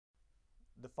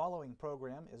The following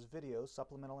program is video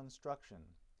supplemental instruction.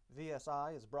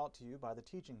 VSI is brought to you by the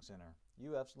Teaching Center,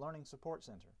 UF's Learning Support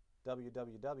Center,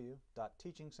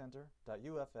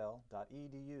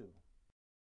 www.teachingcenter.ufl.edu.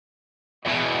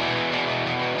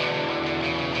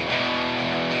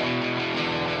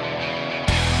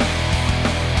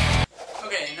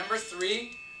 Okay, number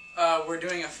 3, we're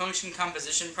doing a function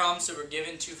composition problem, so we're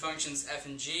given two functions f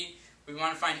and g. We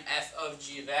want to find f of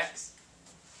g of x.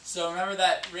 So remember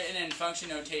that written in function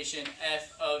notation,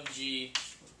 f of g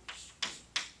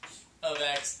of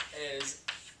x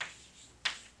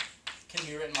can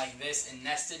be written like this in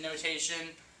nested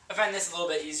notation. I find this a little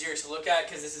bit easier to look at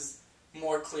because this is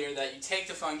more clear that you take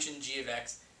the function g of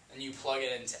x and you plug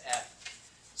it into f.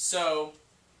 So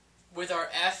with our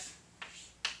f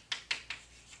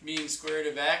being square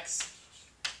root of x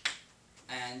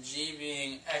and g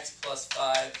being x plus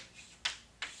 5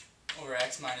 over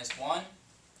x minus 1,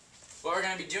 what we're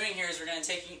going to be doing here is we're going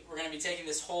to be taking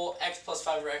this whole x plus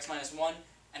 5 over x minus 1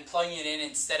 and plugging it in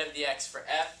instead of the x for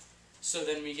f. So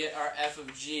then we get our f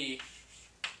of g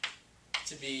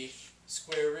to be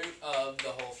square root of the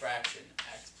whole fraction,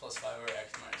 x plus 5 over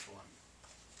x minus 1.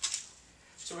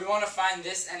 So we want to find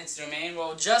this and its domain.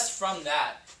 Well, just from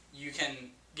that, you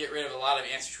can get rid of a lot of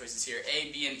answer choices here.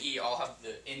 A, b, and e all have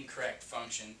the incorrect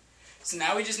function. So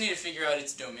now we just need to figure out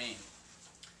its domain.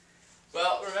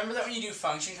 Well, remember that when you do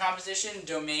function composition,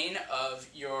 domain of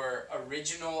your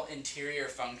original interior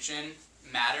function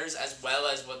matters as well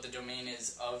as what the domain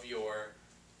is of your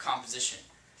composition.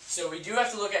 So we do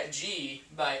have to look at g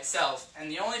by itself,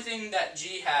 and the only thing that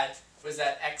g had was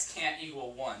that x can't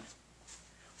equal 1.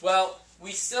 Well,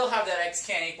 we still have that x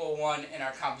can't equal 1 in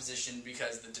our composition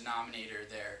because the denominator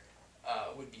there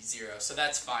would be 0, so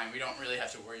that's fine. We don't really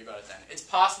have to worry about it then. It's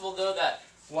possible, though, that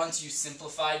once you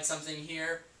simplified something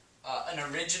here, an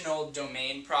original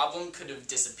domain problem could have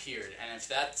disappeared, and if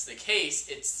that's the case,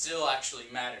 it still actually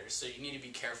matters, so you need to be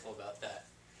careful about that.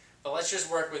 But let's just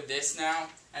work with this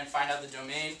now and find out the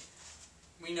domain.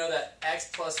 We know that x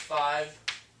plus 5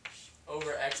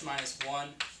 over x minus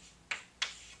 1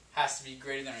 has to be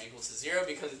greater than or equal to 0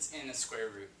 because it's in a square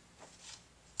root.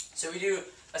 So we do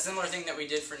a similar thing that we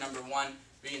did for number 1.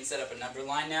 We can set up a number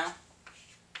line now.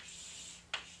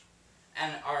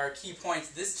 And our key points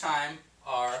this time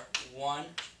are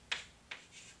 1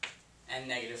 and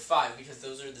negative 5 because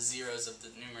those are the zeros of the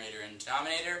numerator and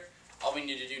denominator. All we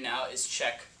need to do now is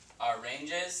check our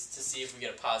ranges to see if we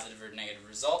get a positive or negative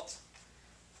result.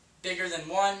 Bigger than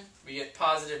 1, we get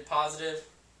positive, positive.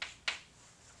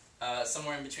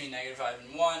 Somewhere in between negative 5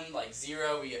 and 1, like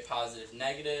 0, we get positive,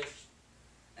 negative.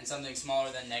 And something smaller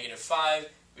than negative 5,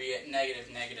 we get negative,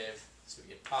 negative, so we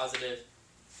get positive.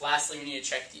 Lastly, we need to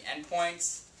check the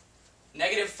endpoints.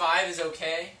 Negative 5 is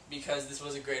okay because this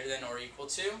was a greater than or equal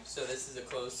to, so this is a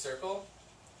closed circle.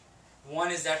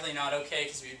 1 is definitely not okay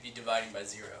because we would be dividing by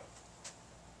 0.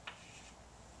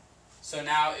 So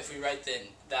now if we write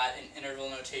that in interval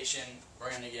notation,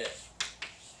 we're going to get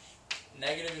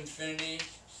negative infinity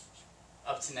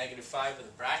up to negative 5 with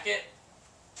a bracket,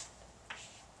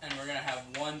 and we're going to have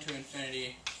 1 to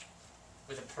infinity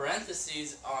with a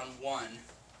parentheses on 1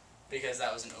 because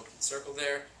that was an open circle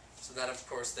there. So that, of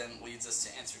course, then leads us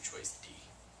to answer choice D.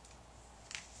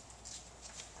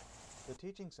 The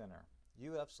Teaching Center,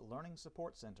 UF's Learning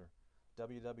Support Center,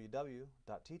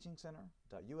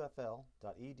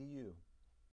 www.teachingcenter.ufl.edu.